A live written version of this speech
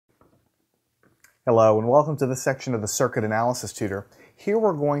Hello and welcome to this section of the Circuit Analysis Tutor. Here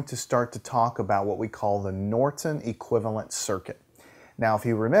we're going to start to talk about what we call the Norton Equivalent circuit. Now if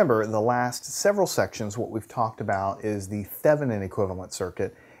you remember, the last several sections what we've talked about is the Thevenin equivalent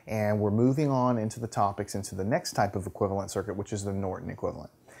circuit, and we're moving on into the next type of equivalent circuit, which is the Norton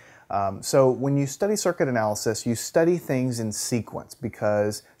equivalent. So when you study circuit analysis, you study things in sequence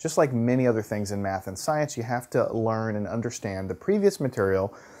because just like many other things in math and science, you have to learn and understand the previous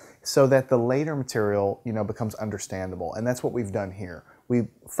material so that the later material, becomes understandable. And that's what we've done here. We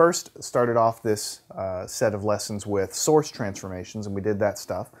first started off this set of lessons with source transformations, and we did that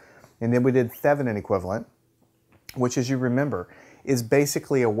stuff. And then we did Thevenin equivalent, which, as you remember, is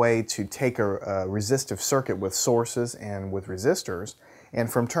basically a way to take a resistive circuit with sources and with resistors,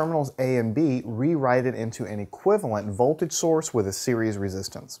 and from terminals A and B, rewrite it into an equivalent voltage source with a series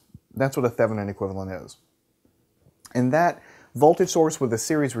resistance. That's what a Thevenin equivalent is. And that voltage source with a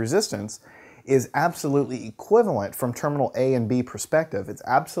series resistance is absolutely equivalent from terminal A and B perspective. It's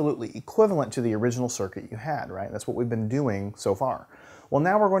absolutely equivalent to the original circuit you had, right? That's what we've been doing so far. Well,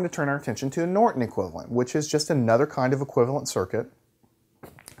 now we're going to turn our attention to a Norton equivalent, which is just another kind of equivalent circuit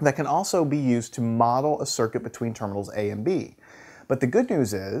that can also be used to model a circuit between terminals A and B. But the good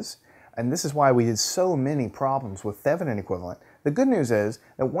news is, and this is why we did so many problems with Thevenin equivalent, the good news is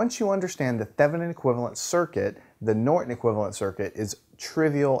that once you understand the Thevenin equivalent circuit, the Norton equivalent circuit is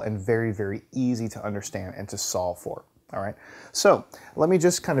trivial and very, very easy to understand and to solve for. All right, so let me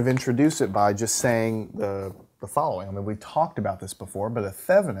just kind of introduce it by just saying the following. I mean, we talked about this before, but a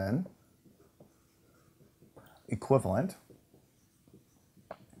Thevenin equivalent,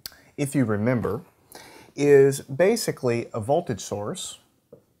 if you remember, is basically a voltage source.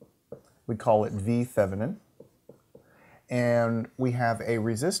 We call it V Thevenin, and we have a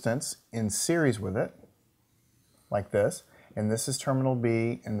resistance in series with it, like this, and this is terminal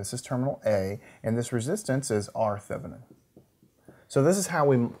B, and this is terminal A, and this resistance is R Thevenin. So this is how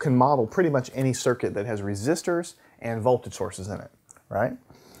we can model pretty much any circuit that has resistors and voltage sources in it, right?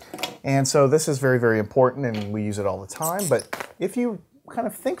 And so this is very, very important, and we use it all the time, but if you kind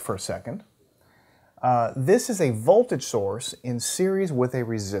of think for a second, this is a voltage source in series with a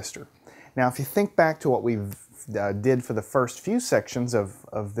resistor. Now, if you think back to what we did for the first few sections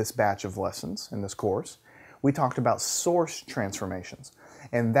of this batch of lessons in this course, we talked about source transformations.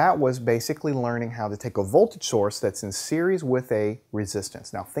 And that was basically learning how to take a voltage source that's in series with a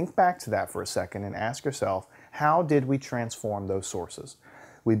resistance. Now, think back to that for a second and ask yourself, how did we transform those sources?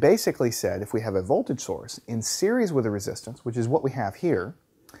 We basically said if we have a voltage source in series with a resistance, which is what we have here,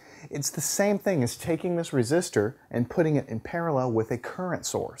 it's the same thing as taking this resistor and putting it in parallel with a current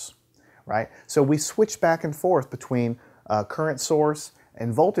source, right? So we switch back and forth between current source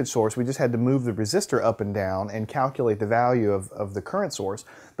and voltage source. We just had to move the resistor up and down and calculate the value of the current source,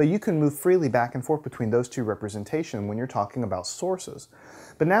 but you can move freely back and forth between those two representations when you're talking about sources.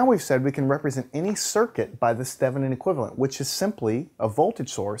 But now we've said we can represent any circuit by this Thevenin equivalent, which is simply a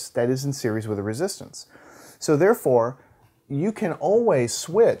voltage source that is in series with a resistance. So therefore, you can always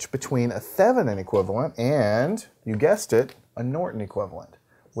switch between a Thevenin equivalent and, you guessed it, a Norton equivalent,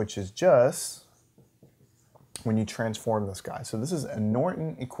 which is just when you transform this guy. So this is a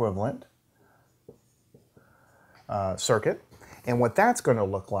Norton equivalent circuit, and what that's going to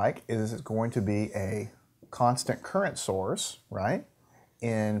look like is it's going to be a constant current source, right,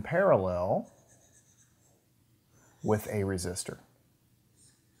 in parallel with a resistor.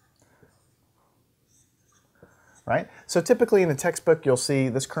 Right? So typically in the textbook you'll see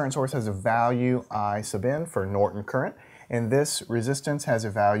this current source has a value I sub n for Norton current, and this resistance has a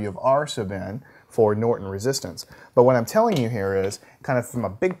value of R sub n for Norton resistance. But what I'm telling you here is, kind of from a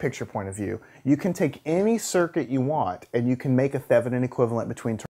big picture point of view, you can take any circuit you want and you can make a Thevenin equivalent between